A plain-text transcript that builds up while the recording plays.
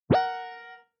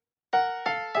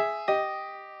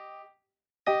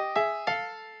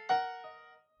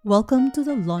Welcome to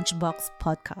the Lunchbox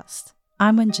Podcast.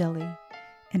 I'm Anjali,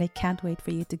 and I can't wait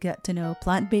for you to get to know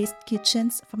plant-based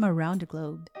kitchens from around the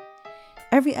globe.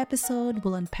 Every episode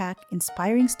will unpack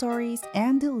inspiring stories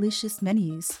and delicious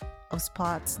menus of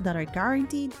spots that are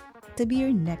guaranteed to be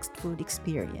your next food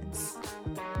experience.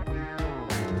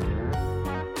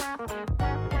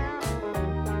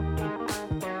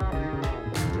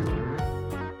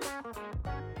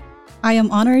 I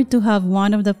am honored to have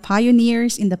one of the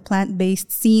pioneers in the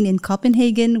plant-based scene in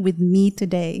Copenhagen with me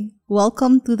today.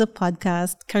 Welcome to the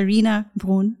podcast, Karina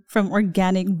Brun from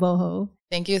Organic Boho.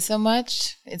 Thank you so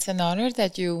much. It's an honor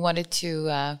that you wanted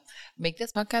to make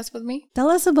this podcast with me. Tell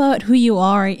us about who you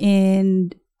are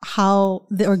and how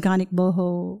the Organic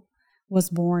Boho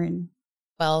was born.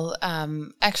 Well,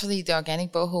 actually, the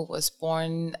Organic Boho was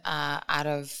born out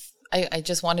of I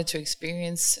just wanted to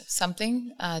experience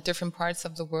something, different parts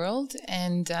of the world.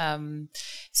 And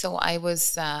so I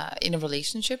was in a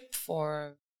relationship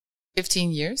for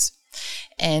 15 years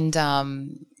and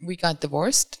we got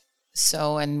divorced.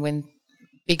 So, and when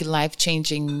big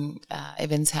life-changing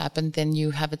events happen, then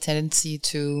you have a tendency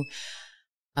to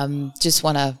just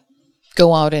want to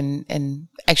go out and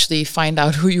actually find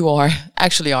out who you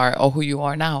actually are or who you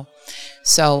are now.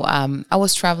 So I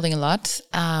was traveling a lot,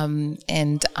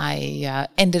 and I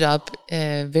ended up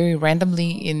very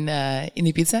randomly in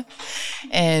Ibiza.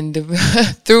 And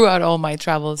throughout all my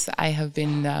travels, I have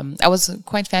been I was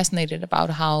quite fascinated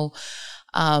about how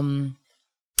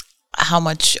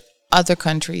much other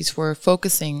countries were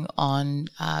focusing on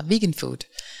vegan food.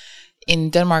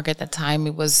 In Denmark at that time,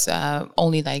 it was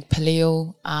only like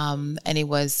paleo, and it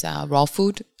was raw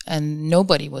food. And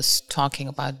nobody was talking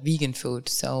about vegan food,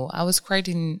 so I was quite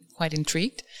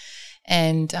intrigued.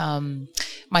 And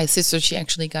my sister, she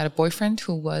actually got a boyfriend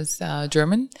who was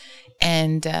German,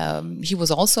 and he was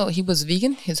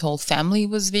vegan. His whole family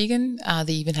was vegan.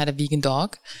 They even had a vegan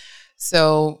dog.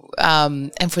 So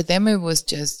and for them, it was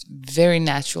just very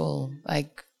natural.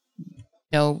 Like,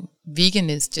 vegan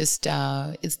is just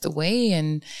it's the way,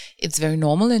 and it's very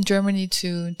normal in Germany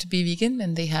to be vegan,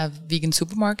 and they have vegan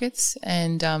supermarkets,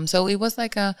 and so it was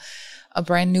like a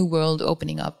brand new world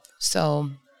opening up.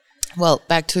 So, well,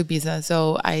 back to Ibiza.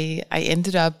 So I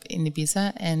ended up in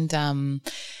Ibiza, and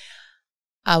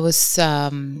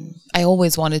I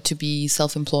always wanted to be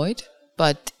self-employed.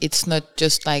 But it's not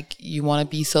just like you want to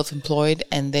be self-employed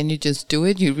and then you just do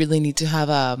it. You really need to have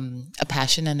a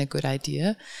passion and a good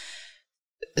idea.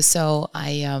 So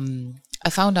I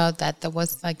found out that there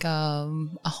was like a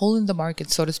hole in the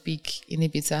market, so to speak, in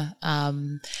Ibiza.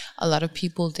 A lot of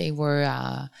people, they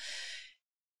were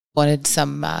wanted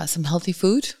some healthy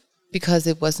food because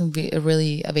it wasn't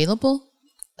really available.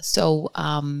 So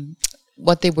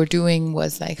what they were doing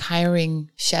was like hiring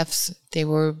chefs. They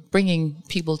were bringing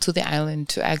people to the island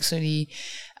to actually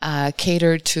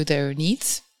cater to their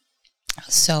needs.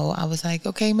 So I was like,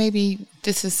 okay, maybe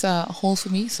this is a hole for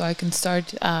me, so I can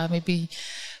start maybe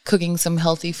cooking some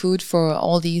healthy food for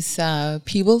all these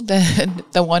people that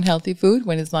want healthy food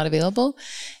when it's not available.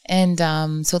 And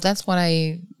so that's what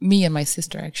me and my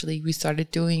sister actually, we started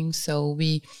doing. So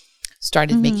we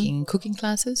started making cooking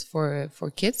classes for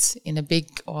kids in a big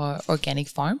organic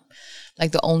farm,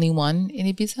 like the only one in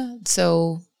Ibiza.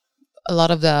 So a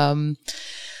lot of the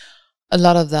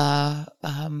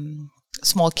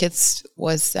small kids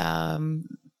was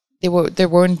they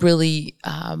weren't really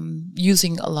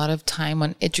using a lot of time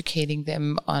on educating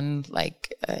them on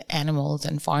like animals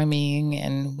and farming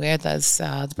and where does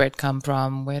the bread come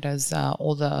from, where does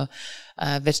all the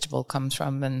vegetable comes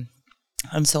from, and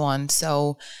so on.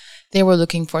 So they were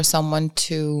looking for someone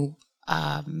to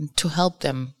help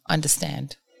them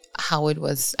understand how it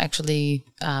was actually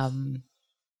coming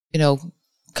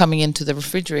into the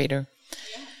refrigerator.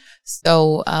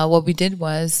 So what we did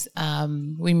was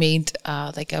we made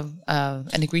like an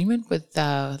agreement with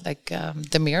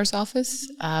the mayor's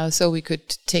office, so we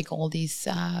could take all these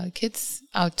kids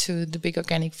out to the big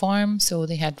organic farm. So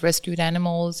they had rescued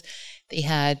animals, they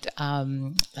had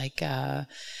like a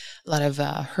lot of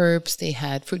herbs, they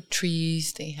had fruit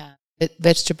trees, they had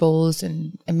vegetables,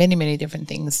 and many different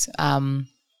things.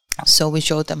 So we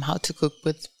showed them how to cook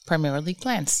with primarily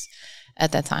plants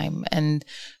at that time. And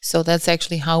so that's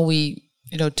actually how we,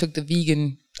 took the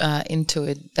vegan into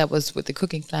it. That was with the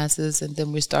cooking classes. And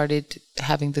then we started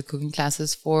having the cooking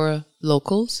classes for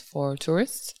locals, for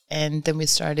tourists. And then we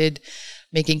started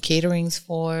making caterings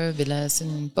for villas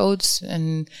and boats.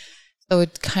 And so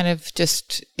it kind of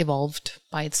just evolved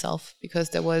by itself because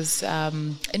there was a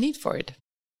need for it.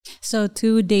 So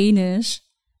 2 Danish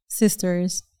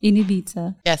sisters in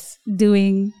Ibiza. Yes.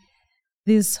 Doing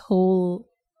this whole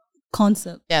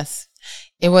concept. Yes.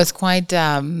 It was quite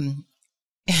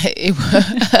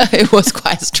it was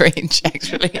quite strange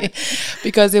actually,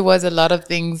 because it was a lot of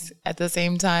things at the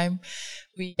same time.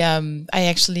 I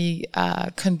actually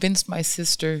convinced my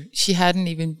sister. She hadn't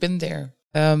even been there,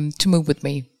 to move with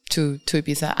me to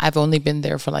Ibiza. I've only been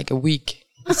there for like a week.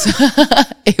 So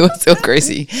it was so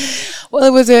crazy. Well,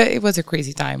 it was a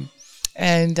crazy time,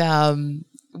 and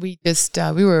we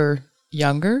were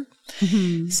younger,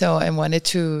 so I wanted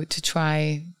to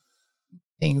try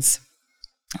things.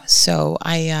 So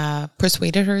I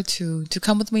persuaded her to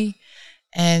come with me,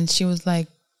 and she was like,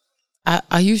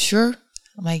 "Are you sure?"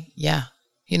 I'm like, "Yeah."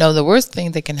 The worst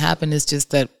thing that can happen is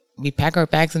just that we pack our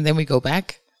bags and then we go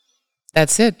back.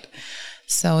 That's it.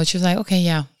 So she was like, "Okay,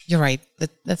 yeah, you're right.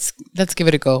 Let's give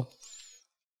it a go."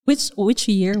 Which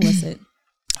year was it?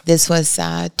 This was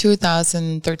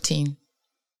 2013.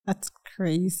 That's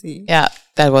crazy. Yeah,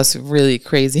 that was really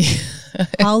crazy.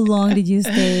 How long did you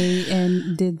stay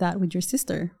and did that with your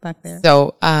sister back there?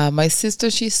 So my sister,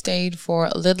 she stayed for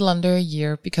a little under a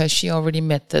year because she already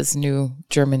met this new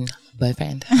German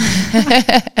boyfriend.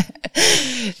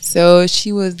 So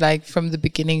she was like, from the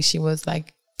beginning, she was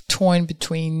like torn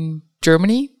between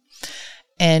Germany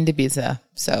and Ibiza.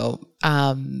 So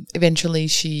eventually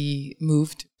she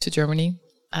moved to Germany,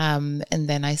 and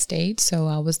then I stayed. So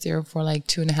I was there for like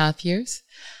 2.5 years.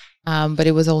 But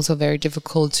it was also very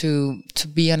difficult to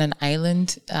be on an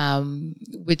island,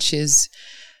 which is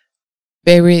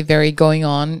very, very going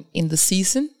on in the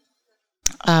season,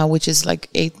 which is like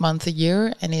 8 months a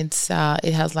year, and it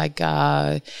has like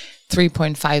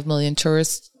 3.5 million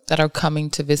tourists that are coming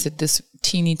to visit this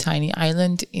teeny tiny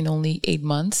island in only 8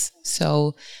 months.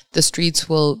 So the streets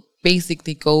will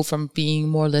basically go from being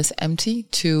more or less empty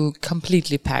to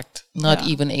completely packed, not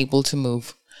even able to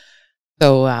move.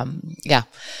 So yeah,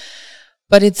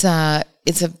 but it's a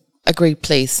great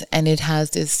place, and it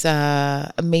has this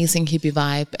amazing hippie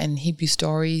vibe and hippie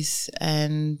stories,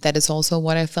 and that is also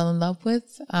what I fell in love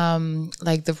with,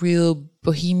 like the real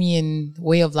bohemian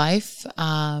way of life.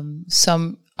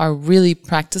 Some are really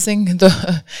practicing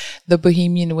the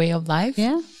bohemian way of life,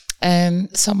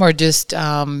 and some are just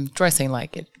dressing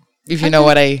like it, if you know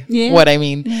what I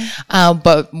mean. Yeah.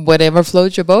 But whatever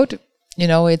floats your boat,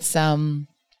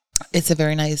 it's a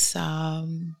very nice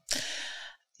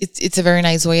it's a very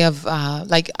nice way of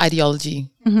like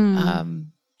ideology.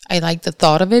 I like the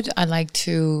thought of it. I like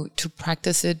to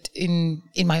practice it in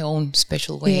my own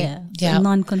special way. Yeah.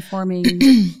 Non-conforming.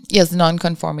 Yes,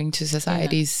 non-conforming to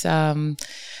society's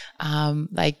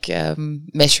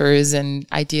measures and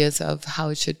ideas of how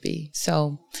it should be.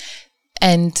 So,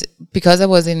 and because I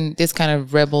was in this kind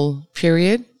of rebel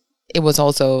period, it was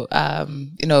also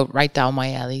right down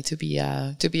my alley to be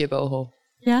a boho.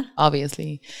 Yeah,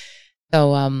 obviously.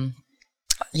 So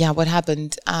what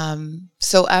happened?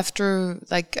 So after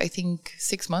like I think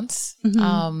 6 months,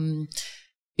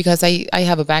 because I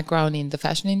have a background in the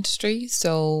fashion industry,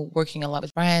 so working a lot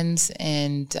with brands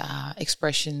and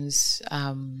expressions,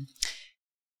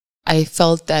 I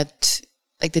felt that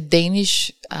like the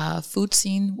Danish food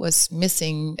scene was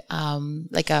missing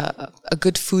like a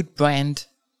good food brand.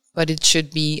 But it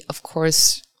should be, of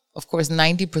course,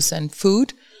 90%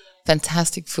 food,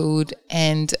 fantastic food,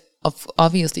 and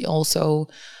obviously also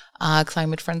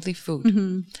climate-friendly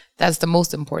food. That's the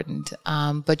most important.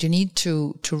 But you need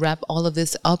to wrap all of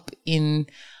this up in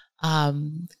a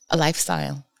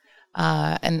lifestyle,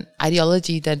 an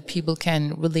ideology that people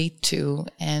can relate to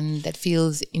and that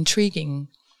feels intriguing.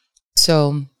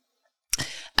 So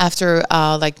after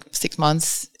like 6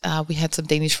 months, we had some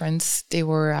Danish friends. They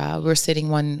were we were sitting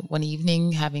one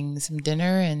evening having some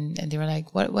dinner, and they were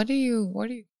like, "What are you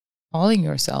calling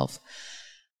yourself?"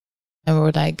 And we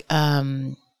were like,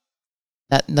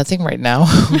 nothing right now.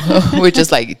 We're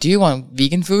just like, "Do you want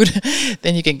vegan food?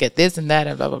 Then you can get this and that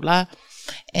and blah blah blah."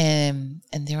 And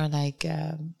they were like,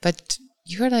 "But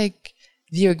you're like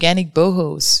the organic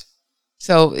bohos."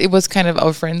 So it was kind of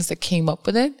our friends that came up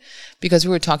with it, because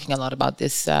we were talking a lot about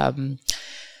this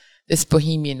this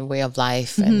bohemian way of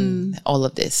life and all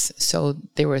of this. So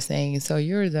they were saying, "So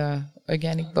you're the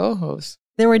organic bohos."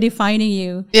 They were defining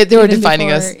you. Yeah, they were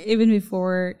defining us. Even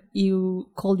before you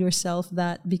called yourself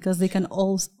that, because they can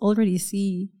already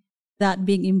see that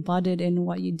being embodied in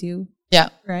what you do. Yeah.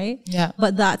 Right? Yeah.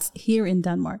 But that's here in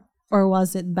Denmark. Or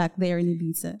was it back there in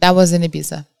Ibiza? That was in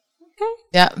Ibiza. Okay.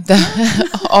 Yeah,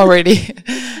 already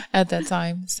at that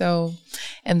time. So,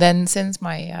 and then since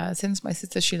my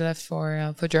sister, she left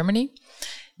for Germany,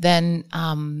 then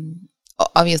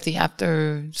obviously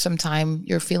after some time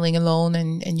you're feeling alone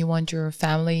and you want your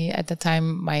family. At the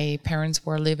time my parents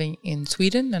were living in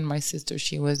Sweden and my sister,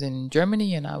 she was in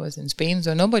Germany and I was in Spain,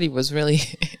 so nobody was really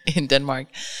in Denmark.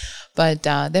 But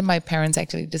then my parents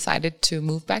actually decided to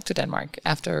move back to Denmark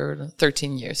after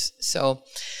 13 years. So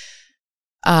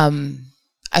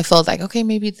I felt like, okay,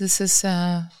 maybe this is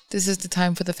the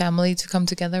time for the family to come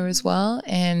together as well,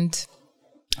 and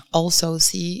also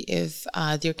see if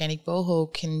the organic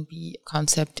boho can be a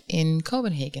concept in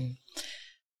Copenhagen.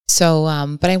 So,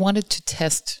 but I wanted to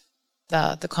test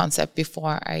the concept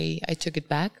before I took it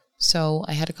back. So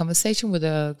I had a conversation with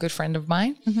a good friend of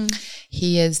mine. Mm-hmm.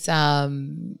 He's a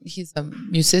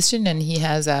musician and he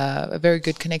has a very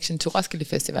good connection to Roskilde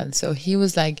Festival. So he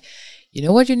was like, you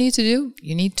know what you need to do?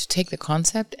 You need to take the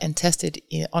concept and test it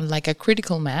on like a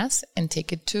critical mass and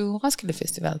take it to Roskilde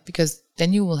Festival, because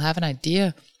then you will have an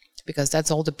idea, because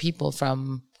that's all the people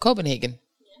from Copenhagen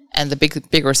and the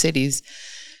bigger cities.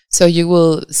 So you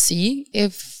will see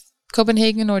if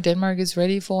Copenhagen or Denmark is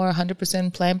ready for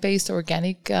 100% plant-based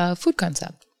organic food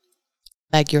concept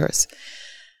like yours.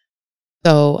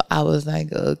 So I was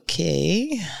like,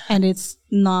 okay. And it's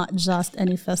not just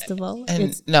any festival. And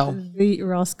it's no. the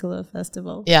Roskilde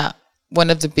Festival. Yeah. One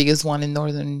of the biggest one in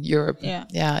Northern Europe. Yeah.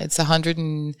 Yeah. It's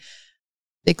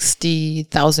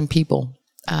 160,000 people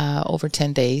over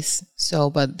 10 days. So,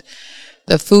 but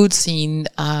the food scene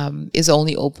is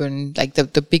only open, like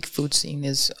the big food scene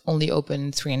is only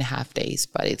open 3.5 days,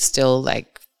 but it's still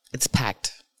like, it's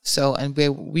packed. So, and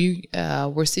where we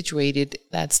were situated,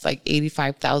 that's like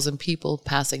 85,000 people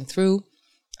passing through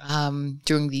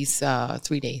during these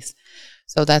 3 days.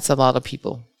 So that's a lot of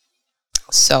people.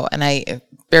 So, and I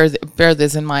bear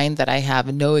this in mind that I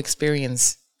have no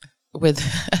experience with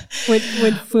food.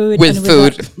 With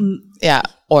food, yeah,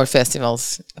 or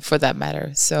festivals for that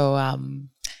matter. So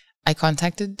I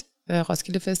contacted the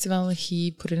Roskilde Festival.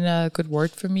 He put in a good word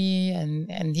for me,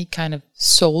 and he kind of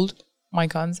sold my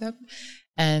concept.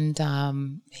 And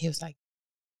he was like,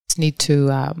 you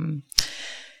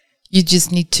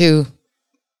just need to,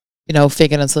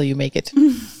 fake it until you make it.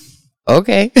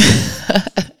 Okay.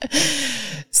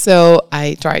 So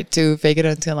I tried to fake it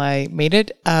until I made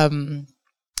it.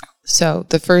 So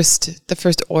the first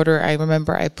order I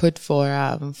remember I put for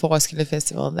Roskilde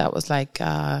Festival, that was like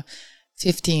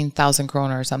 15,000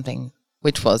 kroner or something,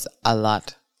 which was a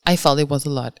lot. I felt it was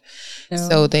a lot. No.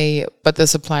 So but the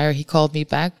supplier, he called me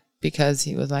back because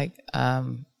he was like, are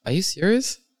you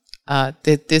serious?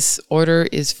 This order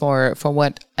is for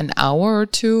what, an hour or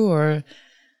two, or?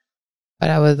 But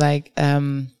I was like,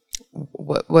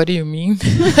 what do you mean?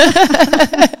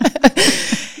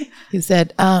 He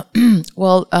said, let me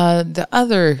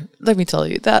tell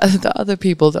you, the other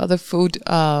people, the other food,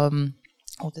 the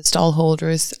stall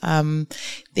holders,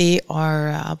 they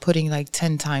are putting like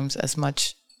 10 times as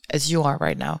much as you are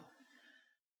right now.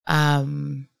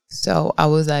 So I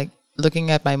was like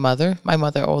looking at my mother. My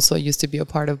mother also used to be a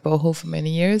part of Boho for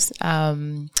many years.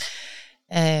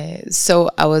 So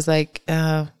I was like,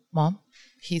 Mom,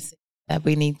 he's that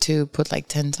we need to put like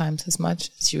 10 times as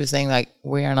much. She was saying like,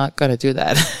 we are not going to do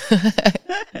that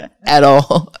at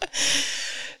all.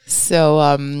 So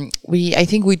I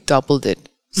think we doubled it,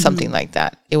 something like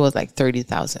that. It was like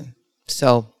 30,000.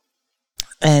 So,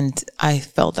 and I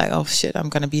felt like, oh shit, I'm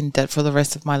going to be in debt for the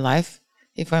rest of my life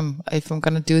if I'm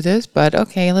going to do this. But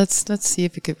okay, let's see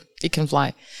if it can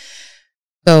fly.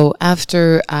 So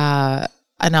after an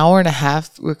hour and a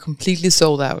half, we're completely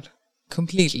sold out,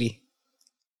 completely.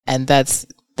 And that's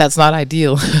not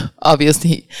ideal,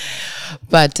 obviously.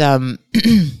 But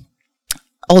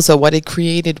also what it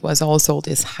created was also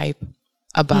this hype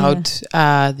about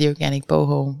the organic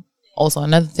boho. Also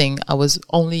another thing, I was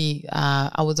only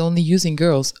using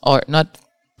girls, or not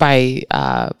by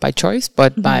choice,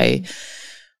 but by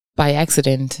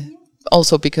accident.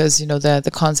 Also because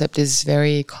the concept is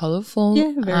very colorful,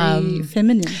 very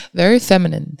feminine. Very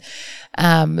feminine.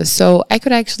 So I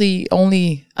could actually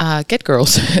only get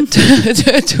girls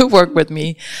to work with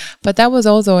me, but that was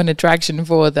also an attraction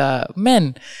for the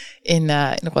men in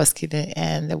Roskilde,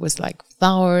 and there was like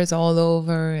flowers all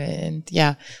over, and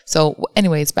yeah. So,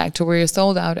 anyways, back to where you're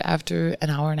sold out after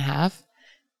an hour and a half.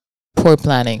 Poor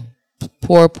planning.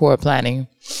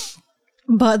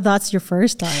 But that's your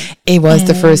first time. It was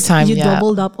the first time. You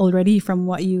doubled up already from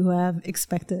what you have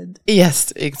expected.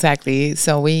 Yes, exactly.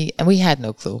 So we had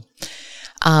no clue.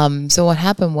 So what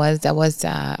happened was there was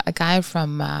a guy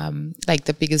from like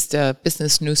the biggest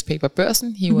business newspaper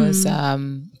person. He was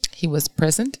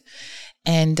present,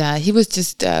 and he was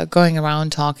just going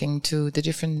around talking to the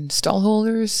different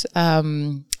stallholders,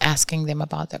 asking them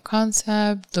about their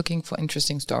concept, looking for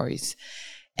interesting stories.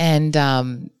 And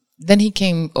then he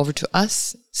came over to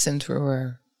us since we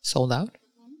were sold out,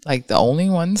 like the only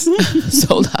ones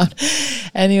sold out.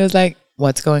 And he was like,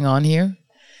 what's going on here?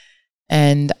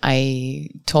 And I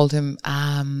told him,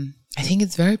 I think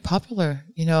it's very popular,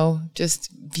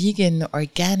 just vegan,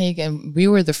 organic. And we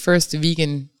were the first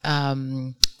vegan,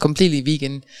 completely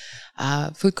vegan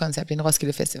food concept in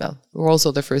Roskilde Festival. We were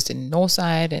also the first in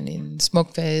Northside and in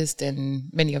Smokefest and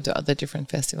many of the other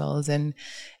different festivals. And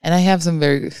I have some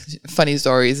very funny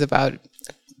stories about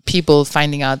people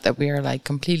finding out that we are like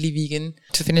completely vegan.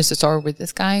 To finish the story with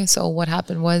this guy, so what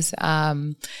happened was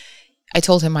I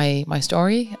told him my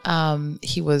story.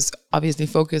 He was obviously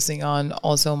focusing on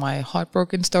also my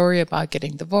heartbroken story about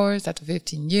getting divorced after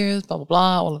 15 years, blah, blah,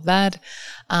 blah, all of that.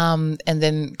 And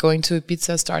then going to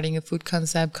Ibiza, starting a food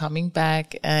concept, coming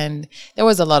back. And there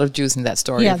was a lot of juice in that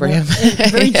story for him.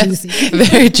 Very juicy.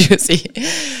 Very juicy.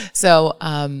 So,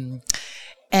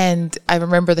 and I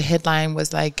remember the headline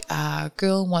was like,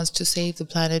 girl wants to save the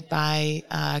planet by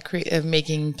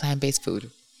making plant-based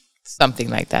food. Something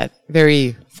like that.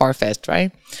 Very far-fetched,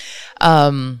 right?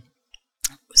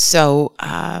 So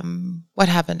what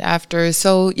happened after?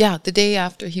 So yeah, the day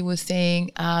after he was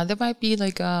saying there might be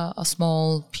like a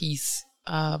small piece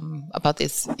about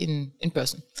this in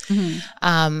person.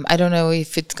 Mm-hmm. I don't know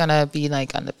if it's gonna be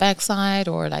like on the backside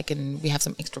or like we have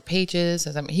some extra pages.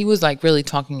 He was like really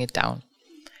talking it down.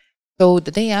 So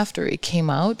the day after it came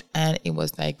out, and it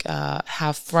was like a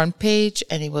half front page,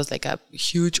 and it was like a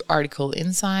huge article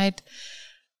inside.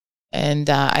 And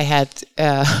I had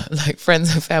like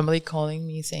friends and family calling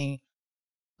me saying,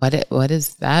 "What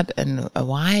is that? And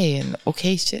why? And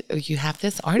okay, shit, you have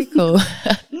this article."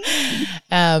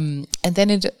 And then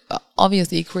it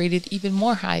obviously created even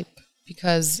more hype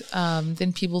because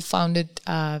then people found it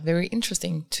very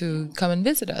interesting to come and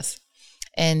visit us.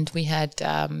 And we had,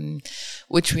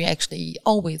 which we actually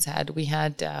always had, we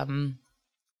had,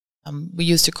 we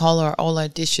used to call all our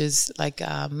dishes like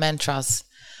mantras.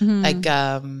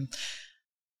 Mm-hmm.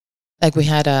 Like we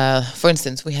had for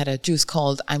instance, we had a juice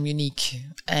called I'm unique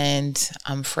and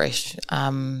I'm fresh,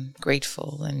 I'm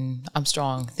grateful and I'm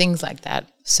strong, things like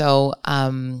that. So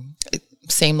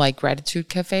same like Gratitude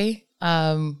Cafe.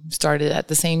 Started at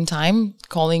the same time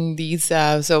calling these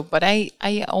but I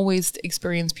always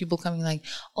experience people coming like,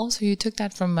 oh, so you took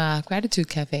that from Gratitude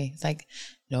Cafe. It's like,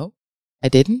 no, I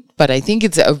didn't, but I think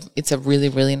it's a really,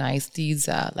 really nice, these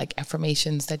like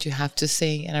affirmations that you have to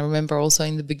say. And I remember also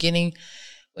in the beginning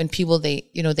when people they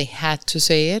had to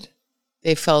say it,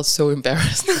 they felt so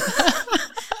embarrassed.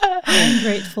 I'm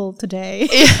grateful today.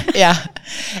 Yeah.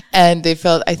 And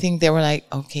I think they were like,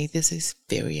 okay, this is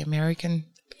very American.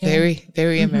 Very,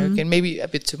 very mm-hmm. American, maybe a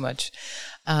bit too much.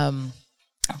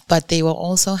 But they were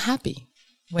also happy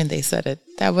when they said it.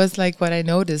 That was like what I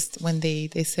noticed when they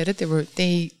said it.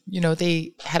 They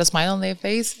had a smile on their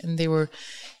face and they were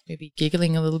maybe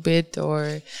giggling a little bit,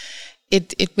 or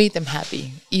it made them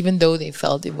happy, even though they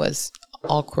felt it was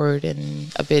awkward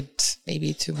and a bit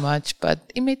maybe too much, but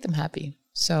it made them happy.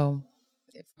 So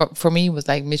for me, it was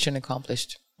like mission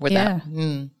accomplished. With that.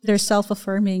 They're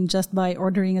self-affirming just by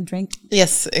ordering a drink.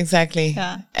 Yes, exactly.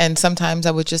 Yeah. And sometimes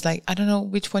I would just like, I don't know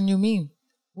which one you mean.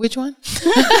 Which one?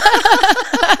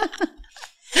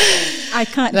 I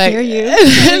can't hear you.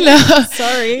 No.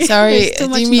 Sorry.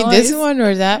 Do you mean noise. This one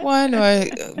or that one? Or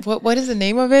what is the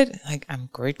name of it? Like, I'm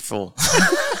grateful.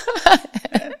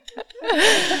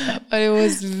 But it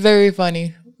was very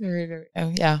funny. Very, very,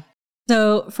 yeah.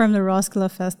 So from the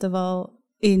Roskilde Festival,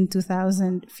 in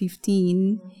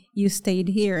 2015, you stayed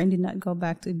here and did not go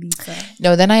back to Ibiza.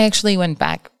 No, then I actually went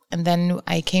back. And then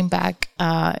I came back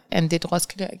and did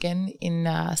Roskilde again in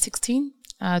 16,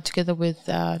 together with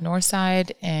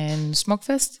Northside and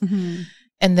Smokefest. Mm-hmm.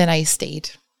 And then I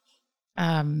stayed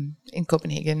in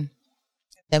Copenhagen.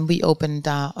 Then we opened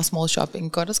a small shop in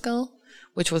Copenhagen,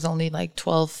 which was only like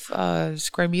 12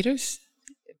 square meters.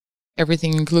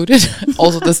 Everything included,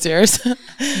 also the stairs.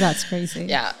 That's crazy.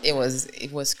 Yeah, it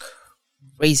was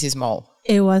crazy small.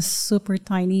 It was super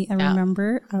tiny. I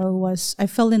remember I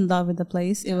fell in love with the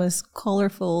place. It was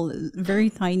colorful, very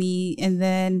tiny. And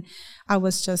then I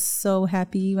was just so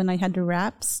happy when I had the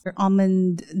wraps,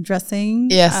 almond dressing.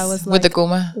 Yes, I was with like, the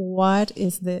goma. What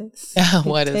is this? Yeah,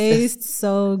 what is this? It tastes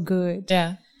so good.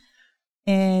 Yeah.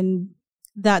 And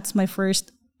that's my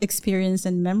first experience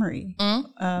and memory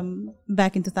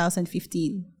back in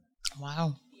 2015.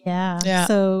 Wow. Yeah.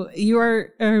 So you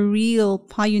are a real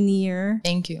pioneer.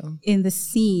 Thank you. In the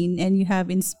scene, and you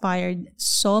have inspired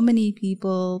so many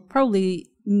people, probably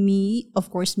me,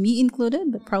 of course, me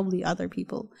included, but probably other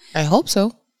people. I hope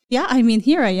so. Yeah, I mean,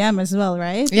 here I am as well,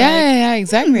 right? Yeah,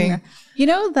 exactly. You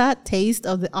know that taste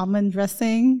of the almond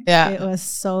dressing? Yeah. It was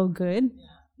so good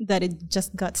that it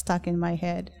just got stuck in my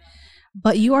head.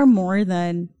 But you are more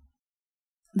than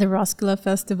the Roskilde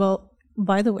Festival.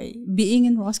 By the way, being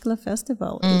in Roskilde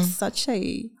Festival, it's such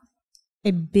a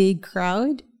big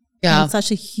crowd Yeah. and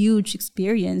such a huge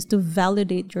experience to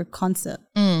validate your concept.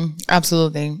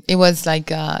 Absolutely. It was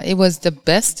like it was the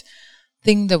best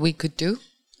thing that we could do.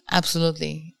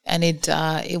 Absolutely. And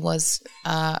it was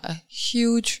a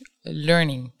huge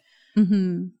learning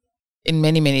in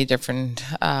many different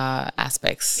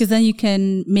aspects. Because then you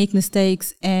can make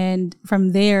mistakes, and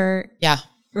from there, Yeah.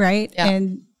 right? Yeah.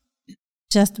 And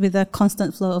just with a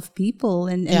constant flow of people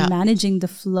and managing the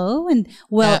flow. And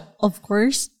of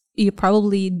course, you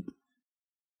probably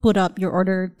put up your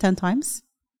order 10 times.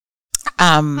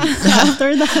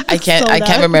 After that, I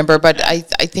can't remember, but I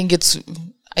think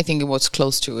it was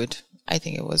close to it. I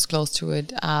think it was close to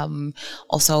it.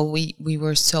 Also, we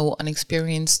were so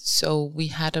unexperienced, so we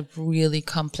had a really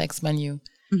complex menu.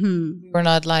 We were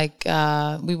not like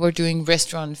we were doing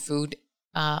restaurant food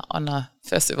on a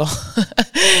festival.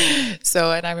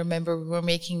 So, and I remember we were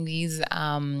making these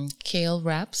kale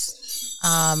wraps.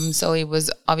 So it was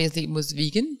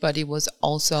vegan, but it was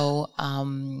also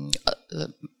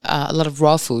a lot of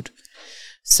raw food.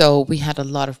 So we had a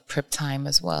lot of prep time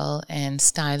as well, and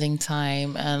styling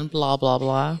time, and blah blah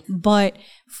blah. But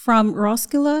from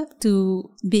Roskilde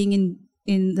to being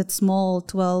in that small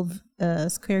 12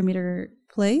 square meter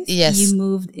place, Yes. you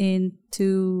moved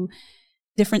into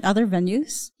different other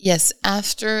venues. Yes,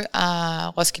 after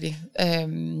Roskilde,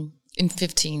 in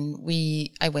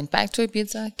 15, I went back to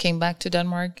Ibiza, came back to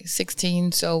Denmark.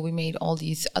 16, so we made all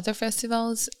these other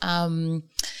festivals.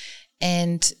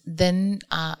 And then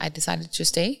I decided to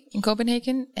stay in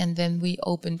Copenhagen, and then we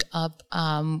opened up.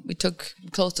 We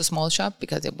closed a small shop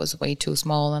because it was way too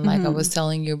small. And like I was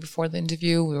telling you before the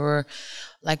interview, we were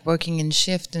like working in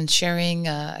shift and sharing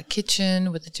a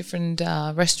kitchen with a different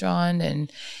restaurant,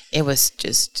 and it was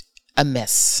just a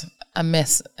mess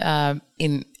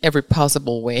in every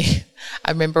possible way.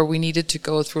 I remember we needed to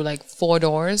go through like 4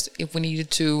 doors if we needed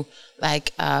to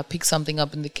like pick something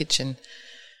up in the kitchen.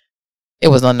 It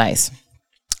was not nice.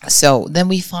 So then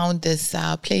we found this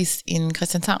place in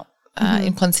Christianshavn,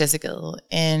 in Prinsessegade,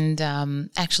 and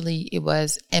actually it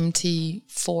was empty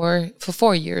for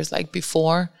 4 years, like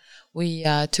before we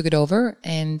took it over.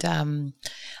 And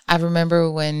I remember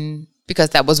because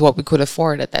that was what we could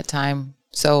afford at that time.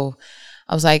 So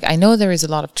I was like, I know there is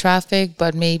a lot of traffic,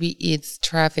 but maybe it's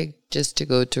traffic just to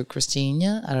go to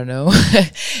Christina. I don't know.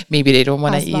 Maybe they don't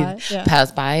want to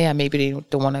pass by. Maybe they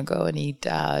don't want to go and eat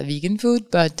vegan food.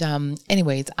 But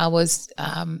anyways, I was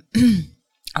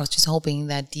just hoping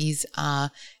that these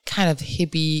kind of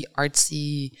hippie,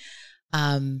 artsy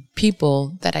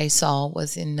people that I saw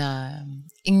was in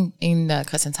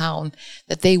Christianshavn,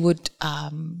 that they would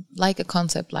like a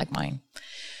concept like mine.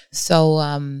 So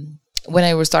when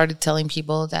I started telling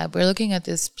people that we're looking at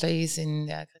this place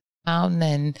in town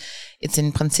and it's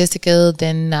in Prinsessegade,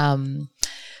 then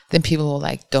people were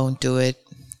like, "Don't do it,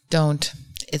 don't.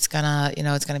 It's gonna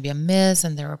be a mess,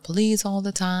 and there are police all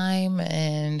the time,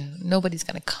 and nobody's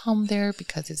gonna come there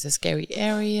because it's a scary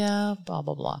area." Blah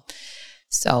blah blah.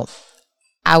 So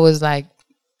I was like,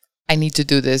 I need to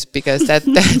do this because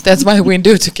that's my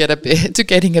window to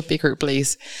getting a bigger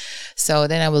place. So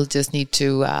then I will just need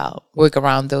to work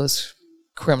around those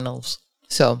criminals.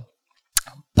 So,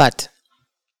 but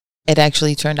it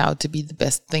actually turned out to be the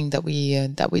best thing that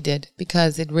we did,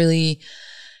 because it really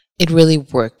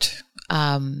worked.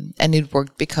 And it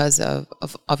worked because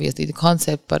of obviously the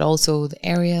concept, but also the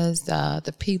areas,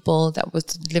 the people that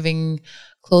was living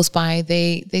close by.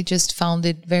 They just found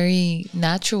it very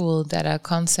natural that a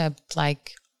concept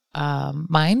like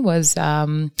mine was,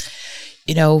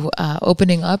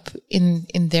 opening up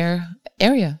in their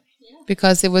area,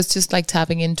 because it was just like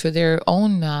tapping into their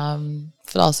own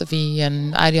philosophy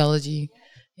and ideology.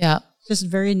 Yeah, just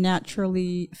very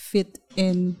naturally fit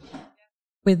in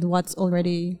with what's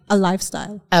already a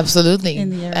lifestyle. Absolutely. In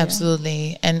the area.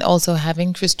 Absolutely. And also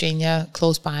having Christiania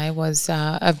close by was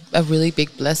a really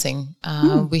big blessing.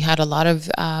 We had a lot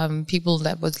of people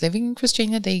that was living in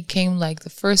Christiania. They came like the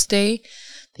first day.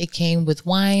 They came with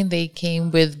wine. They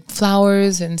came with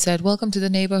flowers and said, "Welcome to the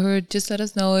neighborhood. Just let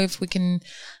us know if we can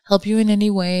help you in any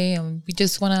way. We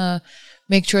just want to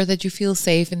make sure that you feel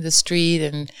safe in the street."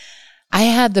 And I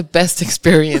had the best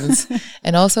experience.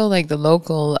 And also like the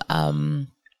local,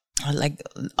 like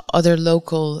other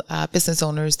local business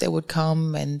owners, they would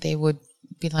come and they would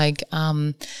be like,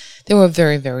 they were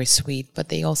very, very sweet, but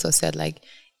they also said like,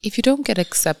 if you don't get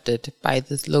accepted by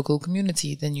this local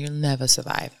community, then you'll never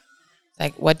survive.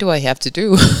 Like, what do I have to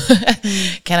do?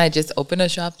 Can I just open a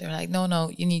shop? They're like,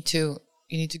 no, you need to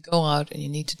go out and you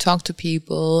need to talk to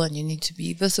people and you need to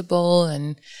be visible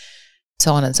and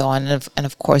so on and so on. And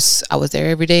of course, I was there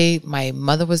every day. My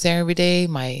mother was there every day.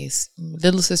 My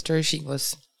little sister, she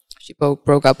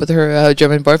broke up with her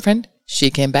German boyfriend.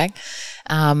 She came back.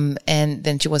 And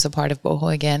then she was a part of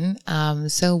Boho again.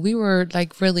 So we were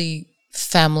like really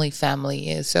family.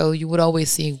 So you would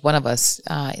always see one of us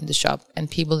in the shop, and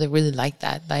people that really like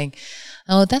that. Like,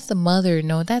 oh, that's the mother.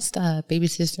 No, that's the baby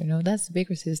sister. No, that's the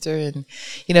bigger sister. And,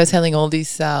 telling all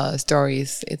these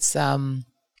stories.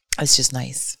 It's just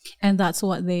nice. And that's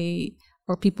what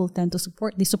people tend to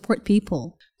support. They support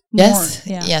people. Yes,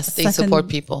 more. Yeah. Yes, they support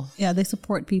people. Yeah, they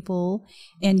support people.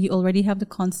 And you already have the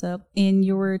concept. And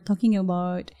you were talking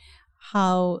about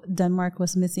how Denmark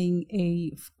was missing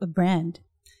a brand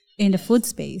in the food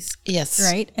space. Yes.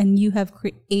 Right? And you have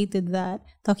created that,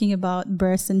 talking about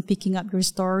bursts and picking up your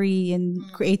story and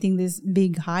creating this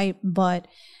big hype. But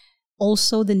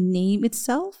also the name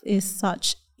itself is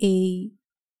such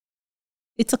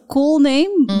it's a cool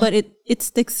name, but it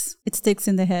sticks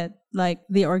in the head, like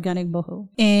the organic boho.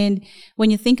 And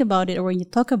when you think about it or when you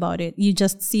talk about it, you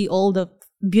just see all the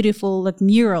beautiful like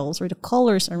murals or the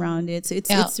colors around it. So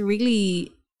it's really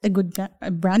a good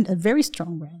brand, a very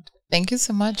strong brand. Thank you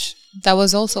so much. That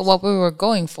was also what we were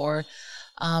going for,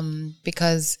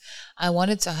 because I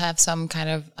wanted to have some kind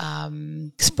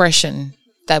of expression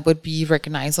that would be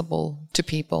recognizable to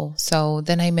people. So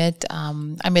then I met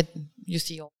you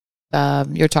see,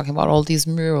 you're talking about all these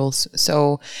murals.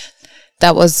 So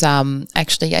that was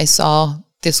actually, I saw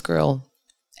this girl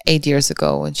 8 years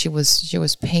ago, and she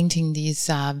was painting these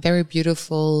very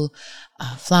beautiful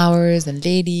flowers and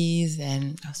ladies,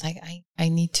 and I was like, I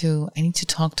need to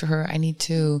talk to her. I need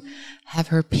to have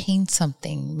her paint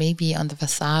something, maybe on the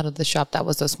facade of the shop. That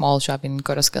was a small shop in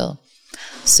Copenhagen.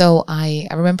 So I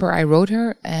remember I wrote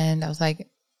her, and I was like,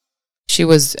 she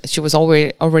was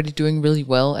already doing really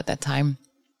well at that time.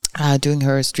 Doing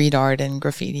her street art and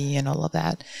graffiti and all of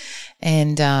that.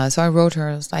 And so I wrote her,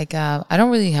 I was like, I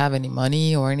don't really have any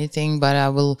money or anything, but I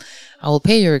will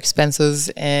pay your expenses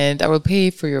and I will pay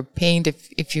for your paint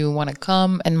if you want to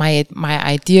come. And my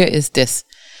idea is this.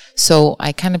 So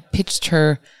I kind of pitched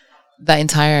her the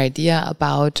entire idea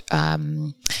about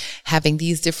having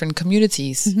these different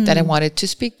communities that I wanted to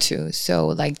speak to. So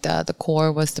like the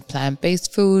core was the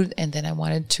plant-based food, and then I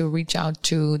wanted to reach out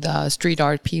to the street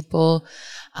art people,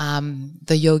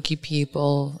 the yogi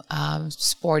people,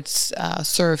 sports,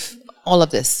 surf, all of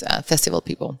this, festival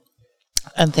people.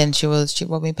 And then she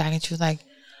wrote me back and she was like,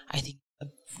 I think a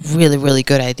really, really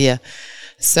good idea.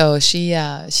 So she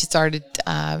started,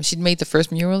 she made the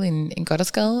first mural in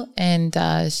Gotteskal, and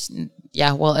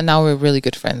and now we're really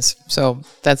good friends. So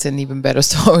that's an even better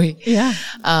story. Yeah.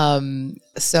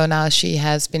 So now she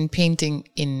has been painting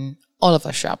in all of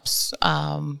our shops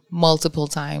multiple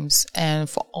times and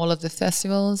for all of the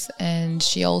festivals. And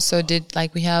she also did,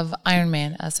 like, we have Iron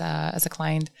Man as a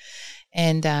client,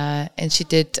 and she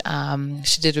did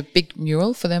a big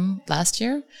mural for them last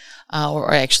year,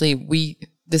 or actually we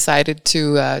decided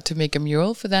to make a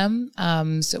mural for them,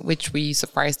 which we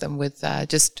surprised them with,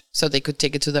 just so they could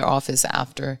take it to their office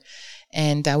after.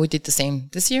 And we did the same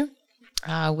this year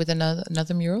with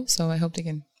another mural. So I hope they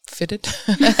can fit it.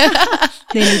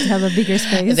 They need to have a bigger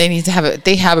space.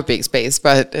 They have a big space,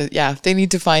 but they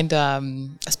need to find a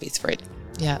space for it.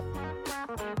 Yeah.